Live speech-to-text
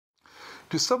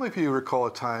Do some of you recall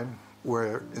a time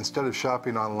where instead of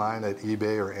shopping online at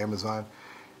eBay or Amazon,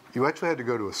 you actually had to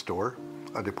go to a store,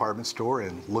 a department store,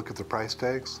 and look at the price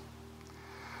tags?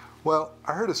 Well,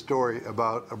 I heard a story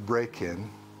about a break-in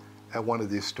at one of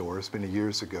these stores many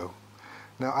years ago.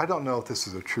 Now, I don't know if this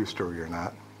is a true story or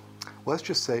not. Let's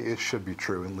just say it should be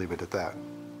true and leave it at that.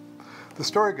 The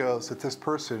story goes that this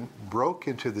person broke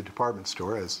into the department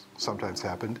store, as sometimes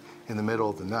happened, in the middle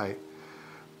of the night,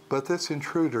 but this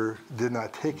intruder did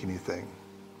not take anything.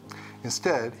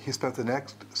 Instead, he spent the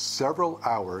next several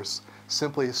hours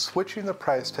simply switching the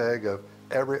price tag of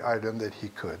every item that he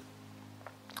could.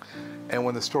 And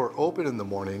when the store opened in the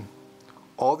morning,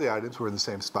 all the items were in the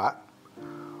same spot,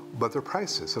 but their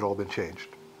prices had all been changed.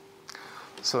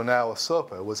 So now a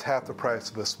sofa was half the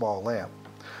price of a small lamp.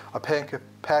 A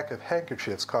pack of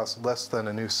handkerchiefs cost less than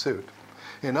a new suit.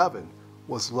 An oven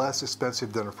was less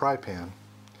expensive than a fry pan.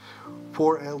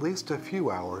 For at least a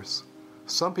few hours,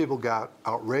 some people got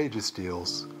outrageous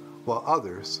deals, while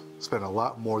others spent a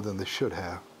lot more than they should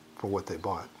have for what they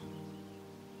bought.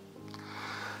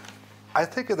 I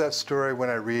think of that story when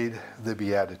I read the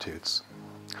Beatitudes.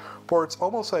 For it's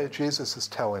almost like Jesus is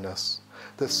telling us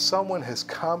that someone has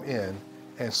come in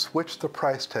and switched the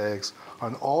price tags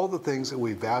on all the things that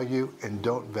we value and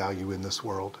don't value in this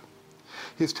world.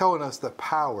 He's telling us that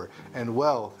power and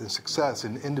wealth and success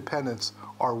and independence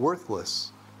are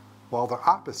worthless, while the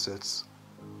opposites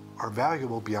are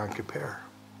valuable beyond compare.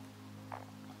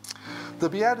 The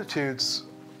Beatitudes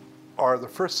are the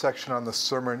first section on the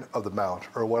Sermon of the Mount,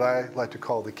 or what I like to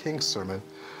call the King's Sermon,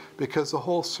 because the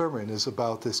whole sermon is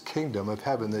about this kingdom of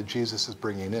heaven that Jesus is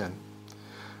bringing in.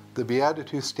 The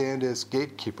Beatitudes stand as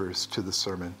gatekeepers to the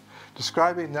sermon,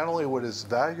 describing not only what is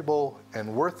valuable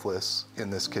and worthless in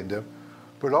this kingdom,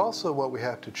 but also what we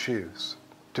have to choose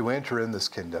to enter in this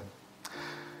kingdom.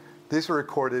 These are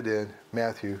recorded in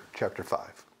Matthew chapter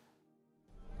 5.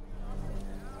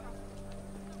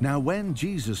 Now when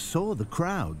Jesus saw the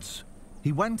crowds,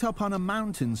 he went up on a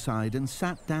mountainside and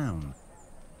sat down.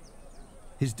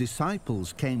 His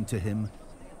disciples came to him,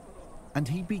 and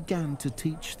he began to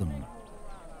teach them.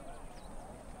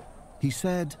 He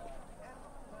said,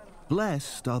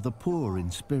 "Blessed are the poor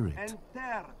in spirit,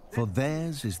 for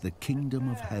theirs is the kingdom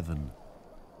of heaven.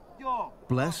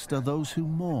 Blessed are those who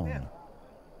mourn,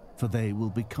 for they will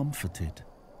be comforted.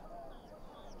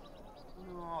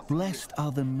 Blessed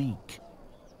are the meek,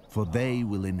 for they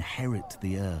will inherit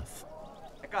the earth.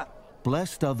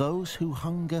 Blessed are those who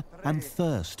hunger and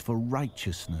thirst for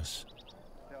righteousness,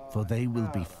 for they will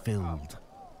be filled.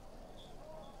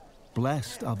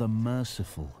 Blessed are the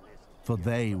merciful, for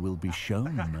they will be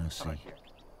shown mercy.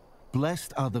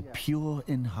 Blessed are the pure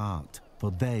in heart,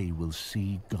 for they will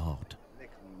see God.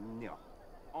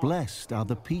 Blessed are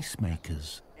the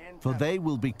peacemakers, for they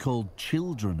will be called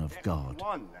children of God.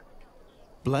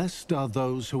 Blessed are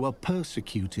those who are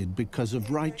persecuted because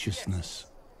of righteousness,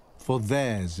 for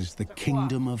theirs is the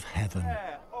kingdom of heaven.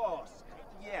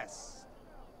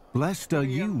 Blessed are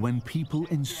you when people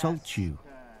insult you,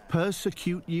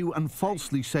 persecute you, and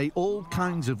falsely say all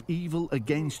kinds of evil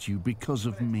against you because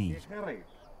of me.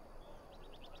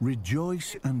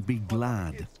 Rejoice and be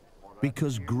glad,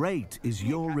 because great is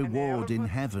your reward in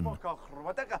heaven.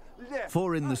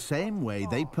 For in the same way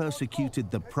they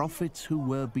persecuted the prophets who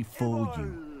were before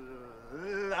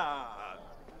you."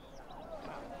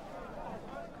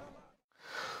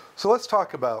 So let's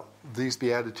talk about these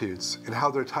Beatitudes and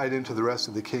how they're tied into the rest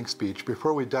of the King's speech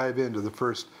before we dive into the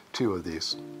first two of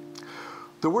these.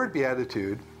 The word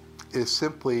beatitude is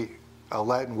simply a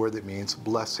Latin word that means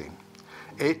blessing.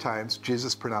 8 times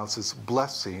Jesus pronounces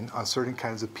blessing on certain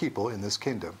kinds of people in this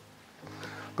kingdom.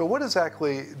 But what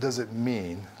exactly does it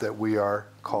mean that we are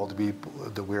called to be,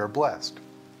 that we are blessed?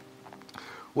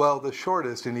 Well, the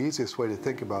shortest and easiest way to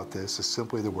think about this is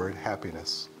simply the word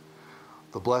happiness.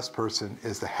 The blessed person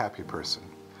is the happy person.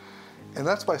 And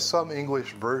that's why some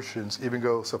English versions even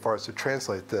go so far as to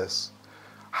translate this.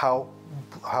 How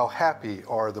happy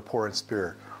are the poor in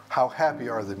spirit? How happy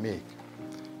are the meek?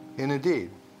 And indeed,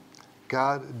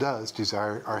 God does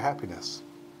desire our happiness.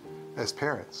 As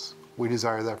parents, we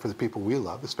desire that for the people we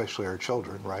love, especially our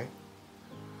children, right?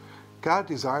 God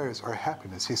desires our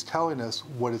happiness. He's telling us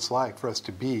what it's like for us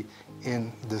to be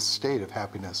in this state of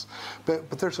happiness. But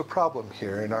there's a problem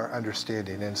here in our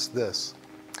understanding, and it's this.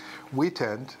 We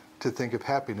tend to think of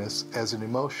happiness as an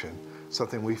emotion,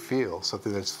 something we feel,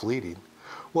 something that's fleeting.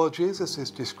 Well, Jesus is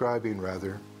describing,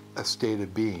 rather, a state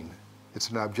of being. It's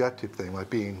an objective thing, like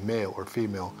being male or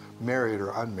female, married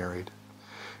or unmarried.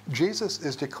 Jesus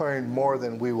is declaring more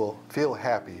than we will feel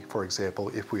happy, for example,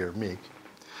 if we are meek.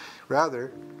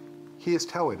 Rather, he is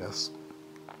telling us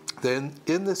Then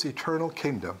in this eternal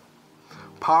kingdom,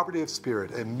 poverty of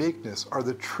spirit and meekness are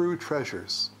the true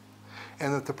treasures,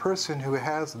 and that the person who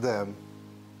has them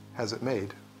has it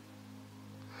made.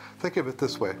 Think of it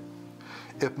this way.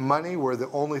 If money were the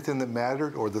only thing that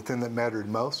mattered, or the thing that mattered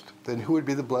most, then who would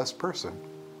be the blessed person?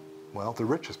 Well, the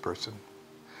richest person.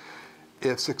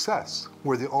 If success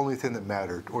were the only thing that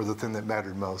mattered, or the thing that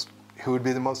mattered most, who would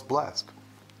be the most blessed?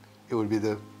 It would be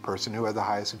the person who had the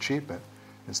highest achievement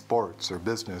in sports or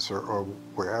business or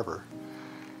wherever.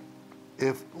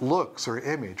 If looks or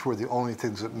image were the only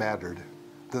things that mattered,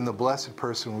 then the blessed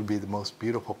person would be the most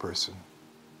beautiful person.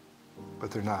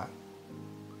 But they're not.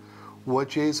 What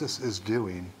Jesus is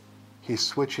doing, he's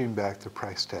switching back the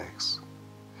price tags.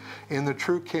 In the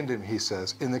true kingdom, he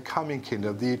says, in the coming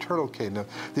kingdom, the eternal kingdom,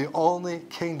 the only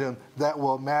kingdom that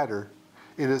will matter,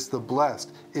 it is the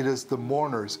blessed, it is the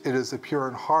mourners, it is the pure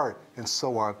in heart, and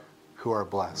so on, who are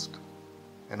blessed,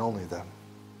 and only them.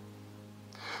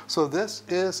 So this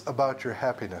is about your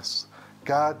happiness.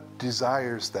 God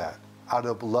desires that out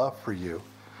of love for you.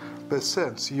 But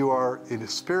since you are in a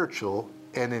spiritual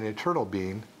and an eternal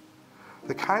being,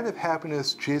 the kind of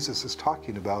happiness Jesus is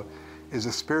talking about is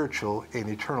a spiritual and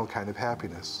eternal kind of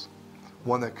happiness,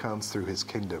 one that comes through his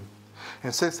kingdom.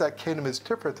 And since that kingdom is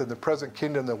different than the present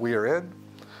kingdom that we are in,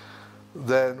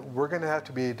 then we're going to have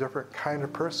to be a different kind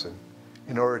of person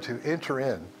in order to enter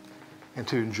in and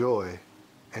to enjoy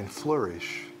and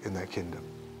flourish in that kingdom.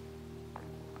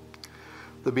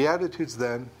 The Beatitudes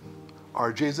then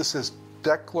are Jesus'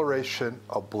 declaration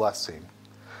of blessing.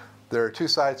 There are two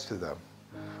sides to them.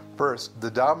 First,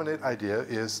 the dominant idea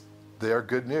is they are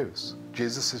good news.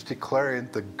 Jesus is declaring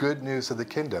the good news of the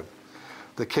kingdom.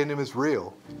 The kingdom is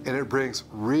real, and it brings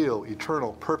real,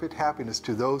 eternal, perfect happiness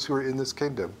to those who are in this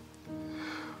kingdom.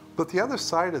 But the other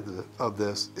side of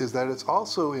this is that it's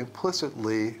also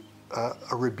implicitly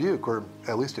a rebuke, or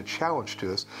at least a challenge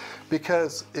to us,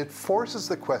 because it forces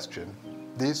the question,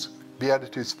 these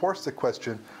Beatitudes force the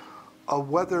question of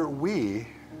whether we,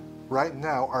 right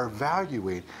now, are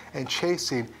valuing and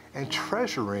chasing and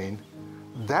treasuring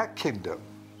that kingdom,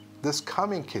 this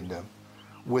coming kingdom,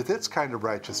 with its kind of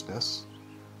righteousness,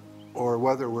 or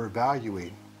whether we're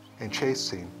valuing and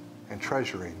chasing and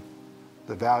treasuring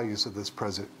the values of this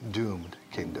present doomed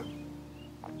kingdom.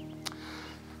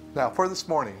 Now, for this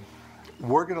morning,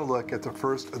 we're going to look at the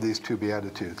first of these two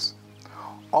Beatitudes.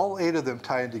 All 8 of them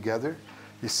tie in together.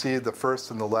 You see the first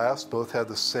and the last both have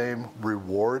the same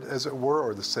reward, as it were,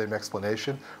 or the same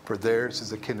explanation, for theirs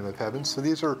is the kingdom of heaven. So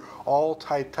these are all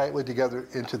tied tightly together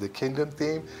into the kingdom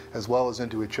theme as well as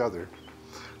into each other.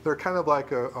 They're kind of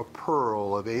like a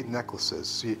pearl of 8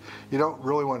 necklaces. You don't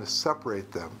really want to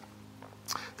separate them.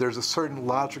 There's a certain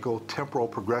logical temporal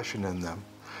progression in them.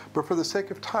 But for the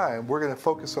sake of time, we're going to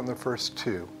focus on the first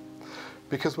 2.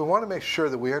 Because we want to make sure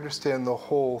that we understand the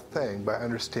whole thing by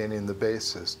understanding the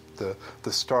basis, the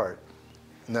start.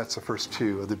 And that's the first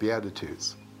 2 of the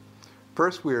Beatitudes.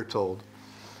 First, we are told,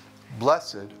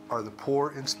 "Blessed are the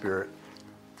poor in spirit,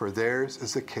 for theirs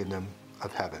is the kingdom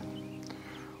of heaven."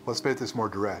 Let's make this more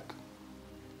direct.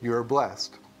 You are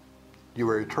blessed. You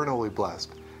are eternally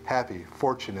blessed, happy,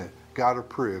 fortunate, God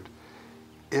approved,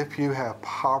 if you have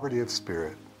poverty of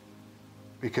spirit,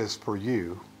 because for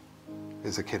you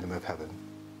is the kingdom of heaven.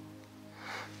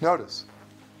 Notice,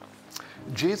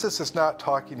 Jesus is not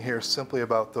talking here simply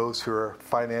about those who are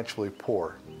financially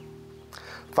poor.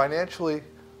 Financial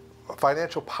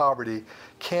poverty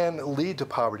can lead to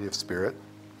poverty of spirit,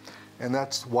 and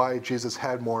that's why Jesus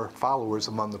had more followers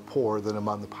among the poor than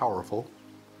among the powerful.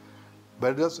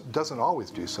 But it doesn't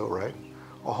always do so, right?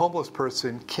 A homeless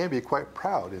person can be quite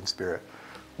proud in spirit,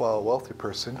 while a wealthy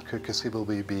person could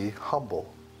conceivably be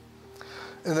humble.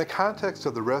 In the context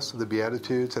of the rest of the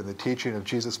Beatitudes and the teaching of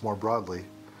Jesus more broadly,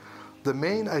 the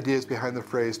main ideas behind the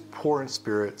phrase poor in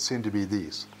spirit seem to be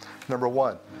these. Number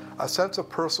 1, a sense of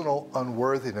personal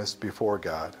unworthiness before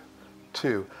God.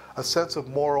 2, a sense of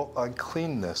moral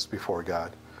uncleanness before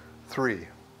God. 3,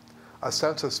 a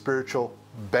sense of spiritual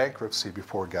bankruptcy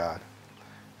before God.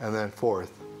 And then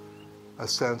 4th, a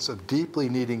sense of deeply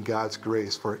needing God's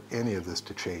grace for any of this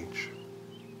to change.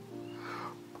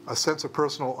 A sense of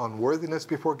personal unworthiness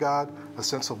before God, a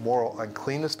sense of moral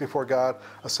uncleanness before God,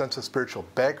 a sense of spiritual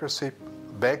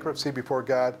bankruptcy before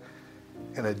God,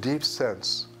 and a deep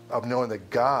sense of knowing that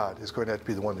God is going to have to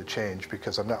be the one to change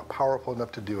because I'm not powerful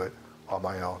enough to do it on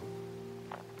my own.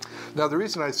 Now, the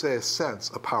reason I say a sense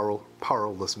of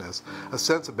powerlessness, a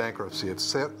sense of bankruptcy, a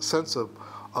sense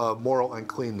of moral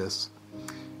uncleanness,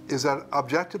 is that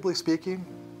objectively speaking,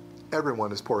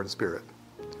 everyone is poor in spirit.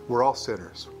 We're all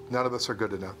sinners. None of us are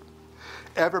good enough.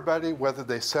 Everybody, whether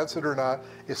they sense it or not,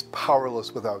 is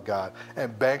powerless without God,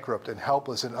 and bankrupt and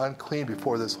helpless and unclean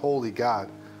before this holy God.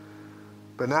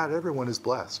 But not everyone is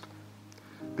blessed.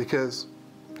 Because,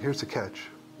 here's the catch.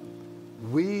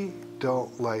 We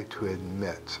don't like to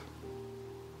admit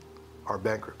our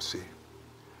bankruptcy.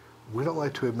 We don't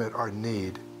like to admit our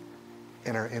need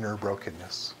and our inner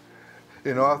brokenness.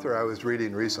 An author I was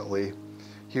reading recently,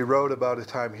 he wrote about a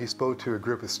time he spoke to a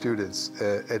group of students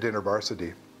at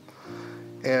InterVarsity.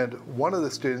 And one of the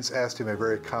students asked him a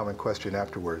very common question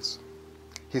afterwards.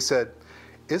 He said,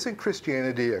 "Isn't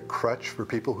Christianity a crutch for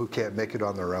people who can't make it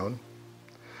on their own?"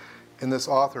 And this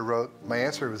author wrote, "My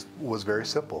answer was very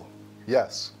simple.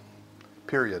 Yes.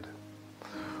 Period.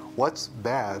 What's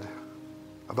bad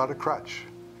about a crutch?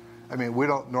 I mean, we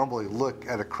don't normally look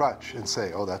at a crutch and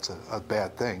say, oh, that's a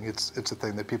bad thing. It's a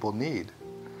thing that people need.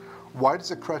 Why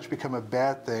does a crutch become a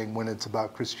bad thing when it's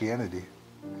about Christianity?"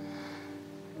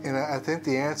 And I think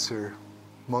the answer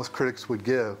most critics would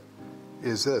give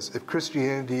is this: if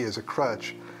Christianity is a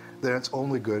crutch, then it's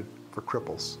only good for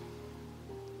cripples.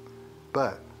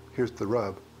 But here's the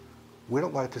rub. We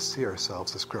don't like to see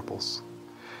ourselves as cripples.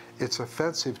 It's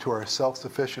offensive to our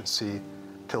self-sufficiency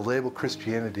to label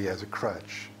Christianity as a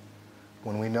crutch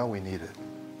when we know we need it.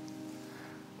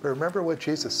 But remember what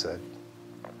Jesus said.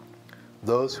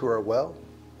 Those who are well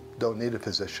don't need a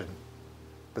physician,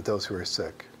 but those who are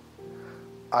sick.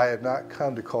 I have not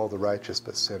come to call the righteous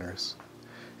but sinners.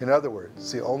 In other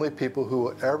words, the only people who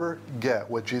will ever get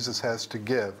what Jesus has to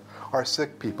give are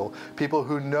sick people, people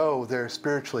who know they're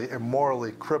spiritually and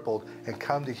morally crippled and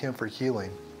come to Him for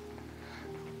healing.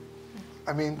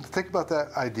 I mean, think about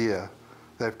that idea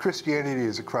that if Christianity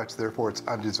is a crutch, therefore it's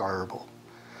undesirable.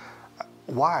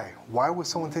 Why? Why would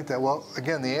someone think that? Well,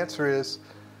 again, the answer is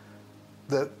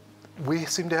that we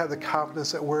seem to have the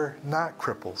confidence that we're not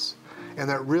cripples, and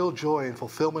that real joy and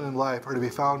fulfillment in life are to be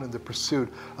found in the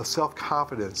pursuit of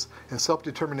self-confidence and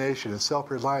self-determination and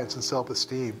self-reliance and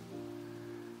self-esteem.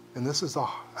 And this is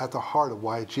at the heart of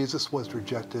why Jesus was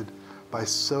rejected by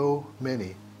so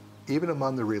many, even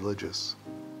among the religious.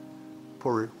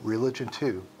 For religion,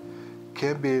 too,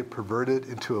 can be perverted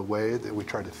into a way that we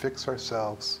try to fix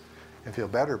ourselves and feel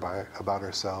better about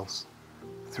ourselves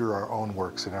through our own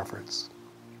works and efforts.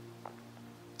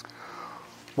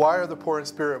 Why are the poor in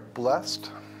spirit blessed?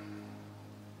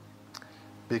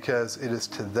 Because it is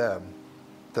to them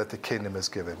that the kingdom is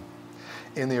given.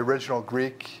 In the original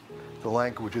Greek, the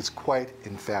language is quite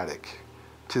emphatic.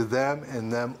 To them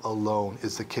and them alone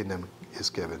is the kingdom is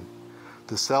given.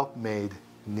 The self-made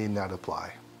need not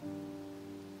apply.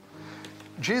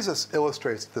 Jesus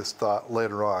illustrates this thought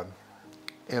later on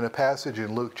in a passage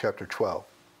in Luke chapter 12.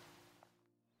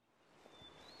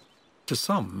 To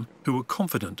some who were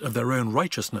confident of their own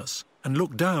righteousness and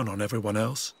looked down on everyone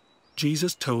else,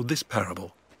 Jesus told this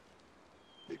parable.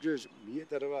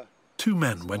 2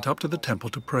 men went up to the temple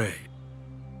to pray.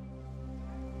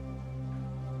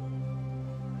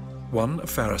 One a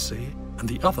Pharisee and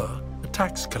the other a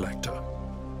tax collector.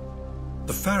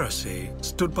 The Pharisee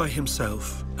stood by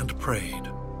himself and prayed,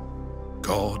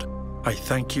 "God, I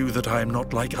thank you that I am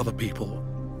not like other people,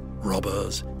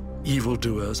 robbers,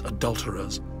 evildoers,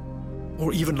 adulterers,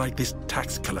 or even like this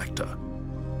tax collector.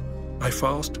 I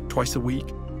fast twice a week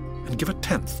and give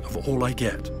 1/10 of all I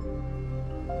get."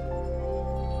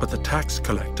 But the tax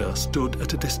collector stood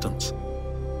at a distance.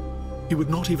 He would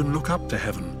not even look up to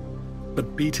heaven,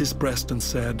 but beat his breast and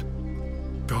said,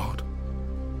 "God,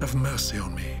 have mercy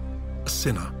on me, a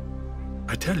sinner."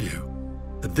 I tell you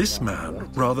that this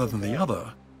man, rather than the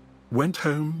other, went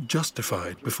home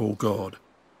justified before God.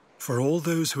 For all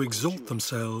those who exalt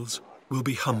themselves will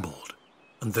be humbled,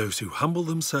 and those who humble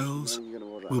themselves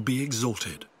will be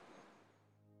exalted.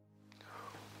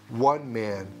 One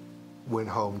man went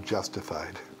home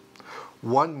justified.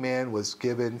 One man was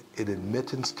given an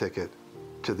admittance ticket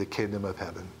to the kingdom of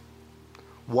heaven.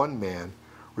 One man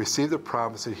received the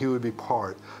promise that he would be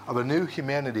part of a new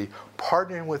humanity,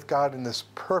 partnering with God in this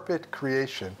perfect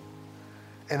creation.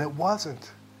 And it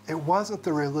wasn't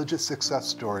the religious success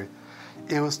story.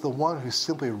 It was the one who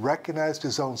simply recognized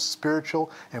his own spiritual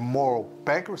and moral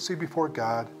bankruptcy before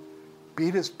God,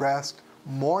 beat his breast,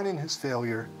 mourning his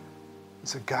failure, and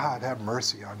said, "God, have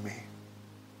mercy on me."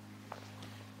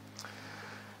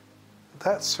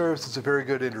 That serves as a very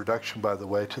good introduction, by the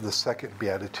way, to the second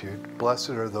beatitude. Blessed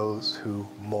are those who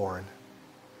mourn.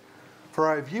 For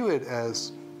I view it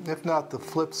as, if not the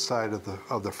flip side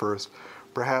of the first,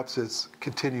 perhaps its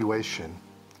continuation.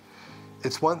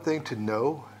 It's one thing to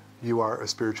know you are a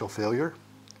spiritual failure.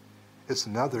 It's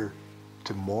another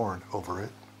to mourn over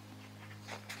it.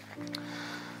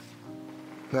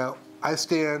 Now, I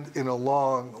stand in a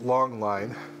long, long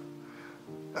line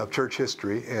of church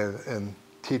history and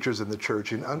teachers in the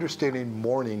church in understanding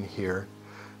mourning here,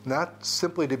 not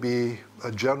simply to be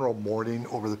a general mourning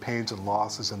over the pains and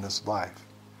losses in this life.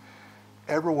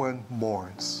 Everyone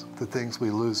mourns the things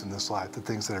we lose in this life, the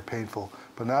things that are painful,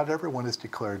 but not everyone is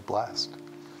declared blessed.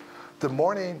 The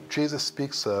mourning Jesus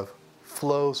speaks of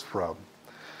flows from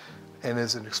and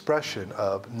is an expression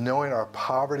of knowing our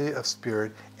poverty of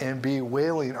spirit and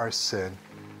bewailing our sin,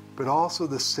 but also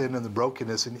the sin and the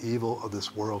brokenness and evil of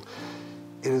this world.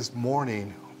 It is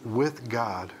mourning with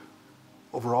God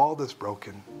over all that's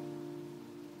broken.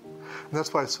 And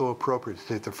that's why it's so appropriate to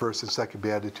take the first and second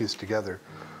Beatitudes together.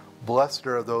 Blessed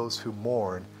are those who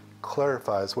mourn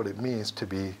clarifies what it means to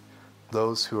be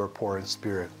those who are poor in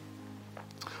spirit.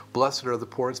 Blessed are the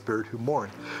poor in spirit who mourn.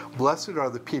 Blessed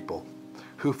are the people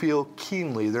who feel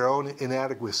keenly their own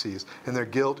inadequacies and their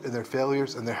guilt and their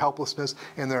failures and their helplessness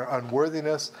and their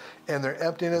unworthiness and their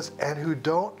emptiness, and who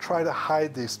don't try to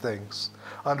hide these things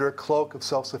under a cloak of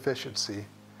self-sufficiency,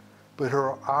 but who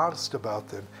are honest about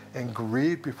them and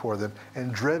grieve before them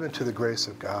and driven to the grace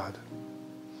of God.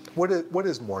 What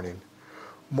is mourning?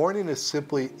 Mourning is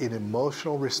simply an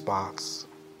emotional response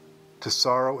to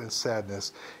sorrow and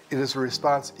sadness. It is a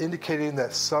response indicating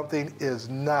that something is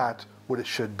not what it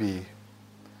should be,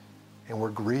 and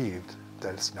we're grieved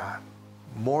that it's not.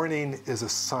 Mourning is a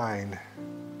sign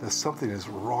that something is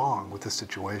wrong with the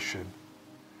situation,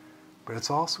 but it's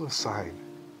also a sign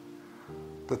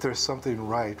that there's something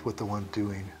right with the one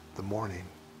doing the mourning.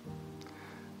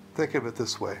 Think of it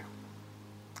this way.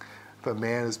 If a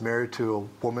man is married to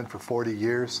a woman for 40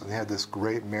 years and they had this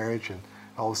great marriage, and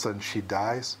all of a sudden she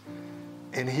dies,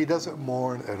 and he doesn't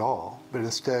mourn at all, but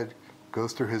instead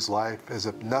goes through his life as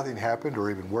if nothing happened, or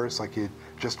even worse, like he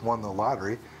just won the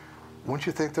lottery, wouldn't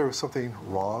you think there was something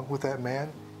wrong with that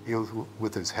man, either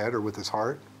with his head or with his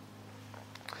heart?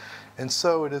 And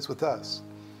so it is with us.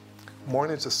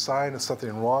 Mourning is a sign of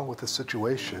something wrong with the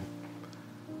situation,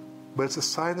 but it's a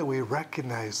sign that we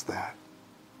recognize that,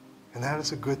 and that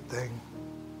is a good thing.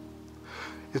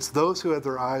 It's those who have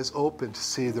their eyes open to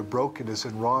see the brokenness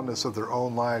and rawness of their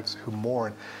own lives who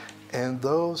mourn, and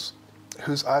those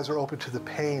whose eyes are open to the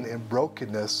pain and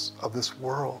brokenness of this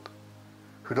world,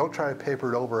 who don't try to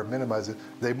paper it over or minimize it,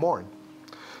 they mourn.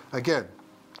 Again,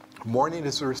 mourning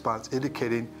is a response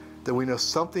indicating that we know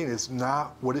something is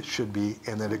not what it should be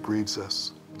and that it grieves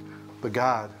us. But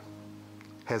God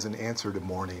has an answer to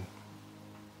mourning.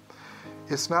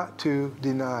 It's not to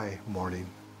deny mourning.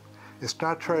 It's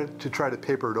not to try to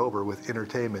paper it over with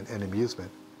entertainment and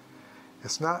amusement.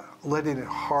 It's not letting it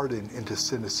harden into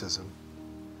cynicism,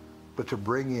 but to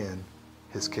bring in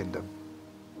His kingdom.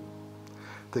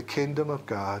 The kingdom of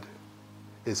God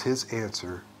is His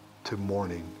answer to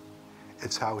mourning.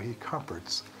 It's how He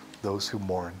comforts those who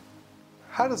mourn.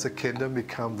 How does the kingdom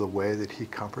become the way that He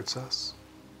comforts us?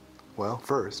 Well,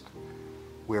 first,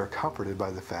 we are comforted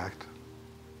by the fact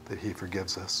that He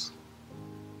forgives us.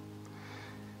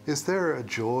 Is there a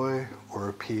joy or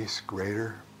a peace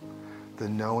greater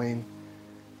than knowing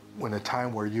when a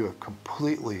time where you have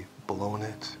completely blown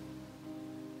it,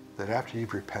 that after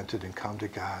you've repented and come to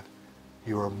God,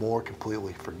 you are more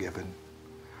completely forgiven,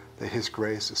 that His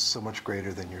grace is so much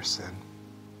greater than your sin?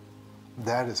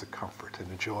 That is a comfort and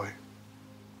a joy.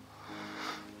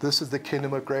 This is the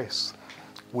kingdom of grace.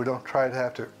 We don't try to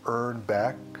have to earn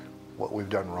back what we've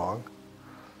done wrong.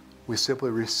 We simply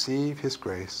receive His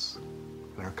grace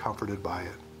and are comforted by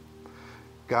it.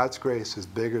 God's grace is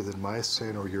bigger than my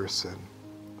sin or your sin,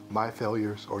 my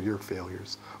failures or your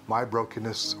failures, my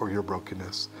brokenness or your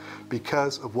brokenness.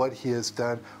 Because of what He has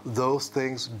done, those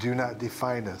things do not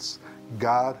define us.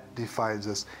 God defines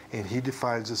us, and He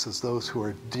defines us as those who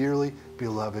are dearly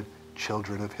beloved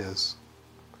children of His.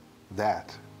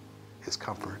 That is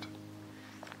comfort.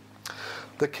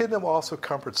 The kingdom also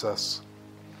comforts us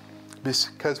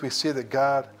because we see that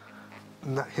God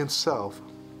Himself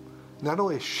not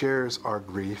only shares our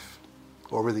grief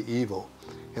over the evil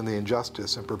and the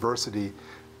injustice and perversity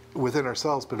within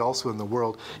ourselves, but also in the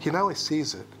world. He not only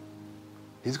sees it,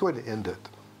 He's going to end it.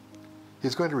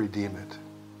 He's going to redeem it.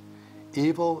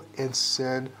 Evil and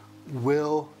sin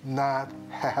will not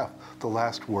have the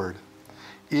last word,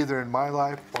 either in my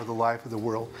life or the life of the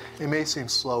world. It may seem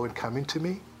slow in coming to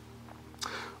me,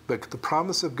 but the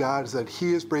promise of God is that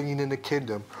He is bringing in a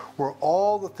kingdom where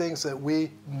all the things that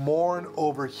we mourn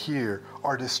over here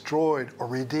are destroyed or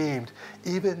redeemed.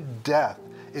 Even death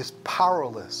is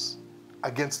powerless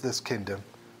against this kingdom.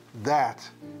 That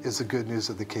is the good news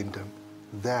of the kingdom.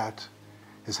 That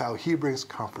is how He brings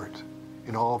comfort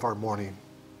in all of our mourning.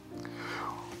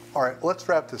 All right, let's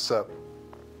wrap this up.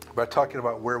 by talking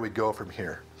about where we go from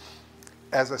here.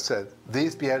 As I said,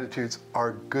 these Beatitudes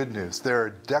are good news.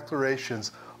 They're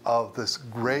declarations of this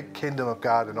great kingdom of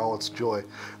God and all its joy.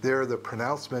 They're the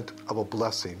pronouncement of a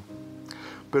blessing.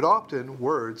 But often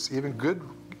words, even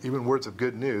words of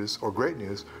good news or great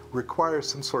news, require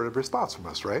some sort of response from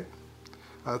us, right?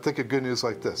 Think of good news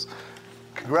like this.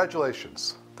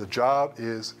 Congratulations, the job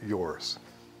is yours.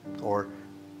 Or,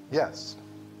 yes,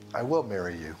 I will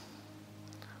marry you.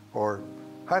 Or,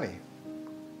 honey,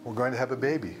 we're going to have a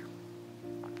baby.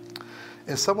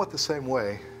 In somewhat the same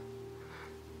way,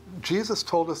 Jesus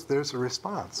told us there's a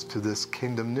response to this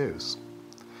kingdom news.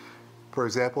 For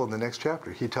example, in the next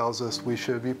chapter, he tells us we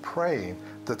should be praying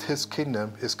that his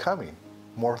kingdom is coming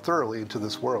more thoroughly into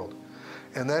this world.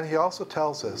 And then he also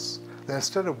tells us that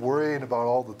instead of worrying about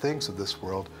all the things of this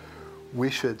world, we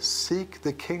should seek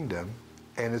the kingdom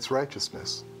and its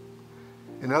righteousness.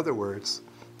 In other words,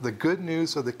 the good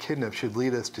news of the kingdom should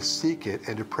lead us to seek it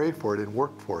and to pray for it and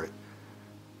work for it.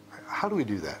 How do we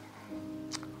do that?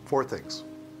 4 things.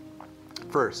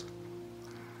 First,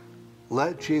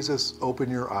 let Jesus open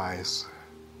your eyes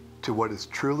to what is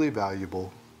truly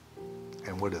valuable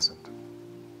and what isn't.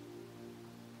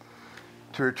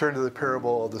 To return to the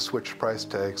parable of the switched price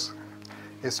tags,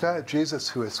 it's not Jesus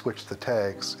who has switched the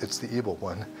tags, it's the evil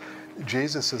one.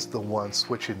 Jesus is the one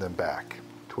switching them back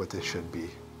to what they should be.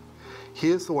 He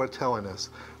is the one telling us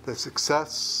that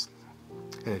success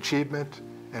and achievement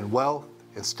and wealth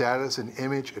and status and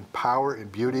image and power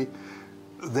and beauty,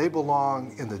 they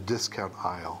belong in the discount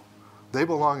aisle. They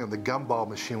belong in the gumball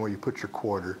machine where you put your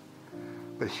quarter.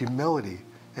 But humility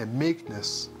and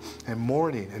meekness and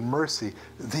mourning and mercy,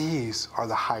 these are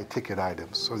the high ticket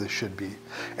items, or they should be.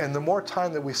 And the more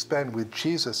time that we spend with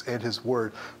Jesus and his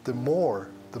word, the more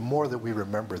that we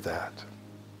remember that.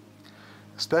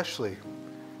 Especially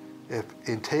if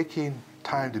in taking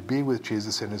time to be with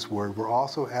Jesus and his word, we're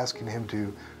also asking him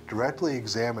to directly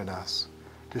examine us,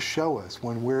 to show us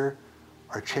when we are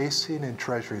chasing and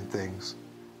treasuring things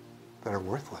that are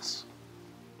worthless.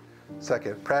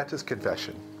 Second, practice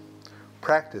confession.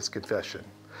 Practice confession.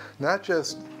 Not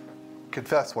just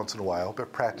confess once in a while,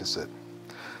 but practice it.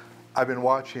 I've been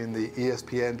watching the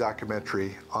ESPN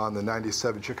documentary on the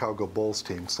 '97 Chicago Bulls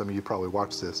team. Some of you probably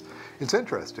watched this. It's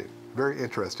interesting, very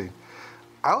interesting.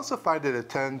 I also find it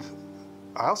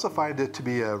to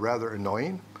be rather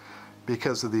annoying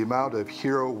because of the amount of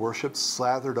hero worship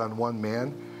slathered on one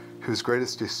man whose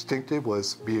greatest distinctive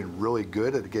was being really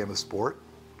good at a game of sport.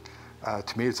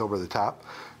 To me, it's over the top.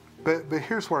 But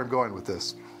here's where I'm going with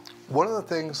this. One of the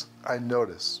things I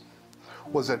noticed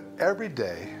was that every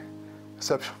day,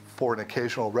 except for an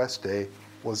occasional rest day,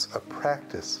 was a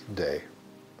practice day.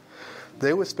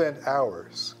 They would spend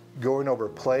hours going over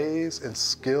plays and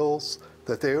skills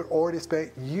that they had already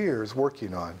spent years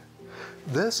working on.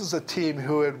 This is a team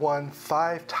who had won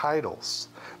 5 titles.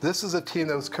 This is a team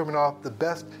that was coming off the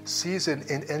best season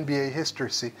in NBA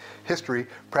history,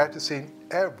 practicing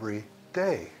every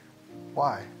day.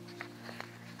 Why?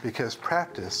 Because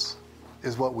practice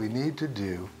is what we need to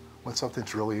do when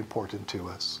something's really important to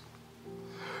us.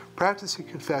 Practicing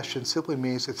confession simply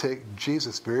means to take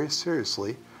Jesus very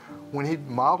seriously when he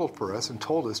modeled for us and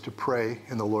told us to pray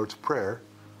in the Lord's Prayer,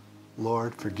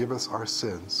 Lord, forgive us our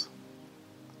sins.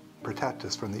 Protect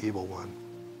us from the evil one.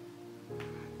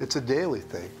 It's a daily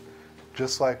thing.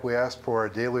 Just like we ask for our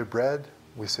daily bread,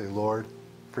 we say, Lord,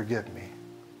 forgive me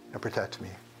and protect me.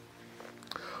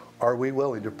 Are we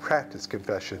willing to practice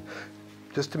confession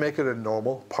just to make it a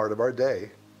normal part of our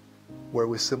day where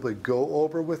we simply go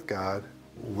over with God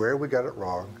where we got it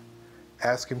wrong,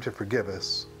 ask him to forgive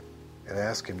us, and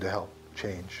ask him to help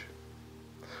change?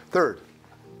 Third,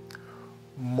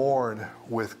 mourn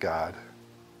with God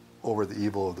over the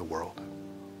evil of the world.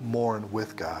 Mourn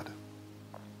with God.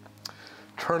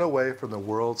 Turn away from the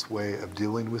world's way of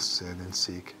dealing with sin and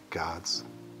seek God's.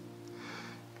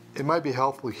 It might be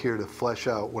helpful here to flesh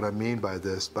out what I mean by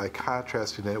this by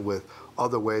contrasting it with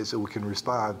other ways that we can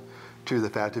respond to the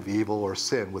fact of evil or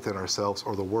sin within ourselves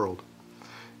or the world.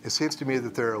 It seems to me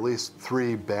that there are at least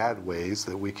 3 bad ways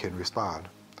that we can respond.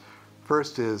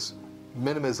 First is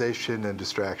minimization and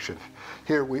distraction.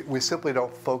 Here, we simply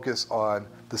don't focus on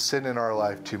the sin in our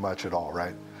life too much at all,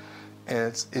 right? And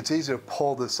it's easy to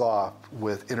pull this off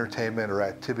with entertainment or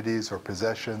activities or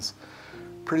possessions.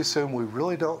 Pretty soon, we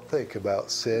really don't think about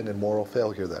sin and moral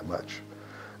failure that much.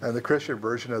 And the Christian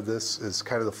version of this is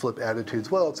kind of the flip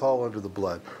attitudes. Well, it's all under the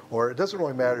blood. Or it doesn't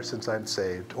really matter since I'm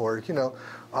saved. Or,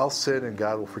 I'll sin and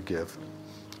God will forgive.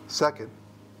 Second,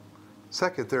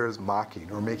 there is mocking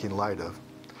or making light of.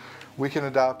 We can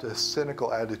adopt a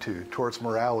cynical attitude towards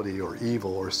morality or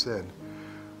evil or sin.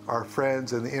 Our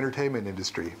friends in the entertainment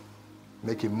industry,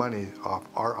 making money off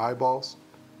our eyeballs,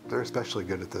 they're especially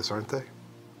good at this, aren't they?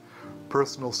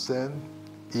 Personal sin,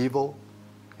 evil,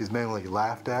 is mainly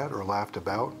laughed at or laughed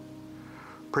about.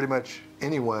 Pretty much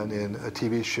anyone in a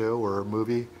TV show or a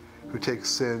movie who takes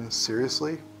sin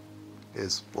seriously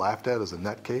is laughed at as a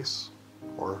nutcase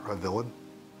or a villain.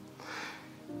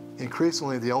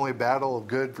 Increasingly, the only battle of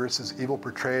good versus evil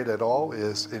portrayed at all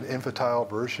is an infantile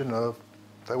version of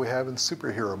that we have in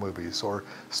superhero movies or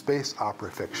space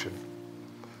opera fiction.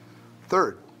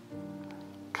 Third,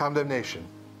 condemnation.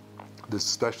 This is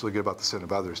especially good about the sin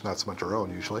of others, not so much our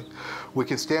own usually. We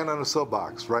can stand on a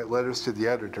soapbox, write letters to the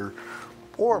editor,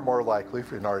 or more likely,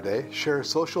 in our day, share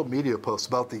social media posts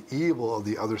about the evil of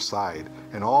the other side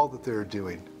and all that they're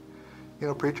doing. You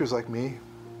know, preachers like me,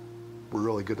 we're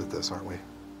really good at this, aren't we?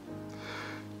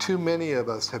 Too many of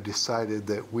us have decided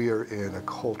that we are in a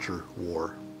culture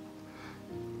war.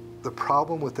 The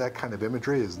problem with that kind of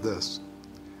imagery is this: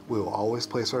 we will always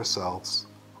place ourselves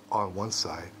on one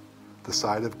side, the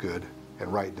side of good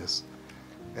and rightness,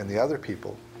 and the other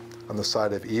people on the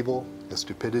side of evil and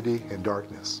stupidity and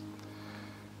darkness.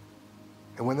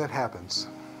 And when that happens,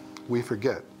 we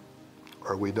forget,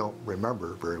 or we don't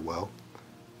remember very well,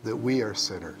 that we are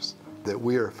sinners, that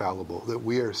we are fallible, that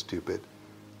we are stupid,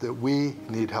 that we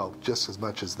need help just as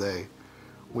much as they.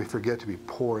 We forget to be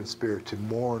poor in spirit, to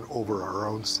mourn over our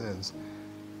own sins.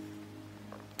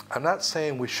 I'm not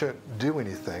saying we shouldn't do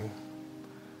anything.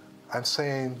 I'm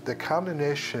saying the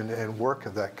condemnation and work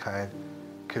of that kind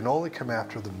can only come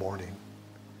after the mourning.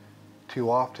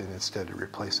 Too often, instead, it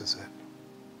replaces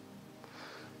it.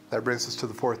 That brings us to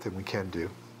the fourth thing we can do.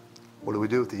 What do we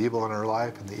do with the evil in our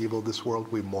life and the evil of this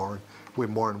world? We mourn. We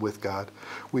mourn with God.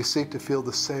 We seek to feel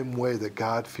the same way that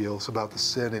God feels about the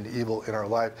sin and evil in our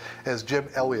life. As Jim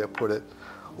Elliot put it,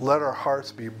 let our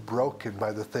hearts be broken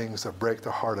by the things that break the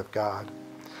heart of God.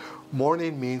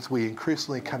 Mourning means we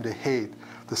increasingly come to hate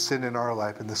the sin in our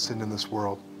life and the sin in this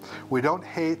world. We don't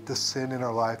hate the sin in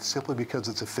our life simply because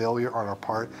it's a failure on our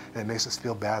part and it makes us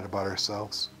feel bad about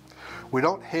ourselves. We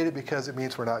don't hate it because it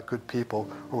means we're not good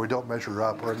people or we don't measure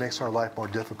up or it makes our life more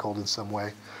difficult in some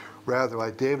way. Rather,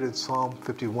 like David in Psalm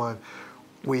 51,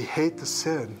 we hate the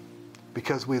sin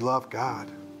because we love God,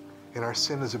 and our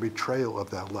sin is a betrayal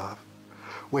of that love.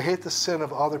 We hate the sin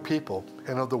of other people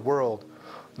and of the world,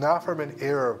 not from an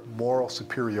air of moral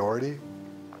superiority,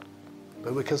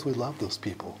 but because we love those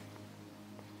people.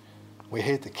 We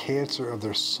hate the cancer of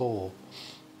their soul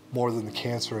more than the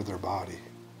cancer of their body.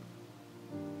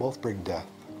 Both bring death.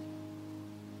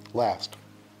 Last,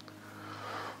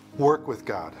 work with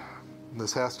God. And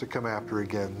this has to come after,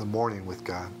 again, the mourning with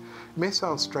God. It may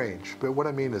sound strange, but what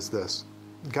I mean is this.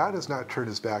 God has not turned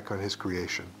his back on his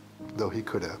creation, though he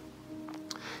could have.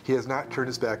 He has not turned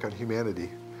his back on humanity.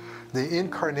 The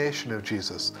incarnation of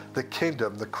Jesus, the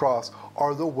kingdom, the cross,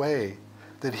 are the way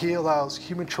that he allows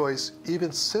human choice,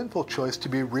 even sinful choice, to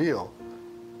be real,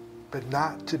 but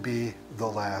not to be the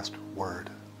last word.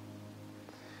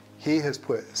 He has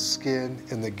put skin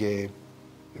in the game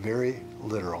very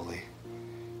literally.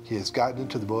 He has gotten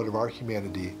into the boat of our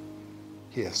humanity.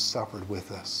 He has suffered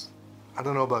with us. I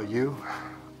don't know about you,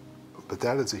 but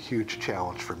that is a huge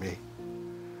challenge for me.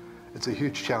 It's a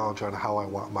huge challenge on how I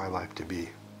want my life to be.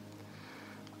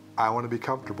 I want to be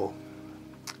comfortable.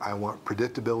 I want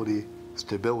predictability,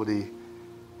 stability,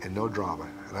 and no drama.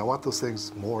 And I want those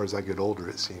things more as I get older,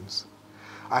 it seems.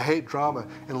 I hate drama,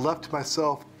 and left to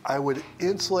myself, I would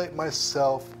insulate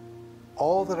myself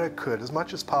all that I could, as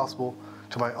much as possible,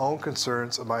 to my own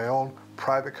concerns and my own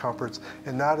private comforts,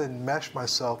 and not enmesh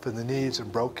myself in the needs and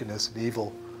brokenness and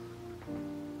evil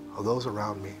of those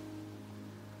around me.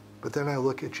 But then I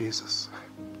look at Jesus,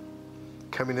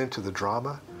 coming into the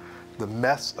drama, the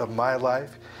mess of my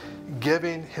life,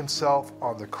 giving himself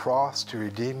on the cross to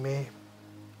redeem me,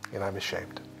 and I'm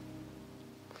ashamed.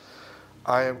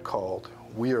 I am called,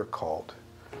 we are called,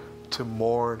 to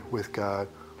mourn with God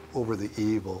over the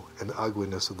evil and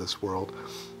ugliness of this world,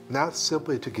 not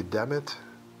simply to condemn it,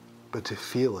 but to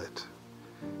feel it,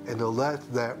 and to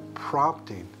let that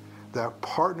prompting, that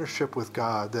partnership with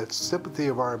God, that sympathy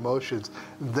of our emotions,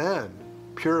 then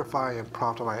purify and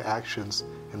prompt my actions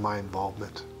and my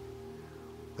involvement.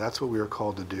 That's what we are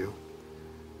called to do.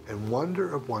 And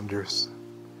wonder of wonders,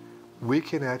 we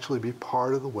can actually be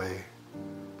part of the way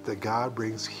that God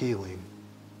brings healing,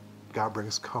 God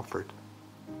brings comfort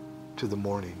to the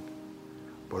mourning,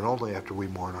 but only after we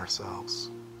mourn ourselves.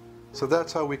 So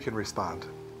that's how we can respond.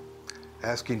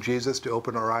 Asking Jesus to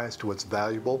open our eyes to what's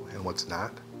valuable and what's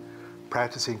not,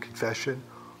 practicing confession,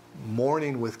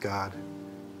 mourning with God,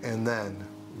 and then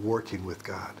working with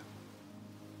God.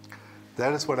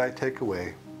 That is what I take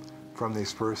away from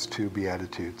these first two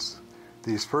Beatitudes,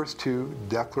 these first two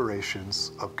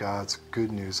declarations of God's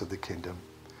good news of the kingdom.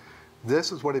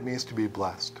 This is what it means to be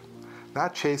blessed,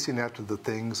 not chasing after the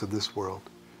things of this world,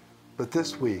 but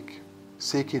this week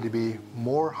seeking to be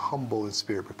more humble in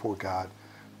spirit before God,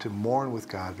 to mourn with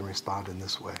God and respond in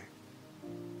this way.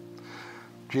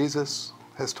 Jesus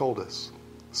has told us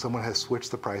someone has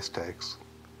switched the price tags.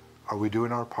 Are we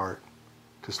doing our part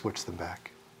to switch them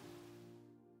back?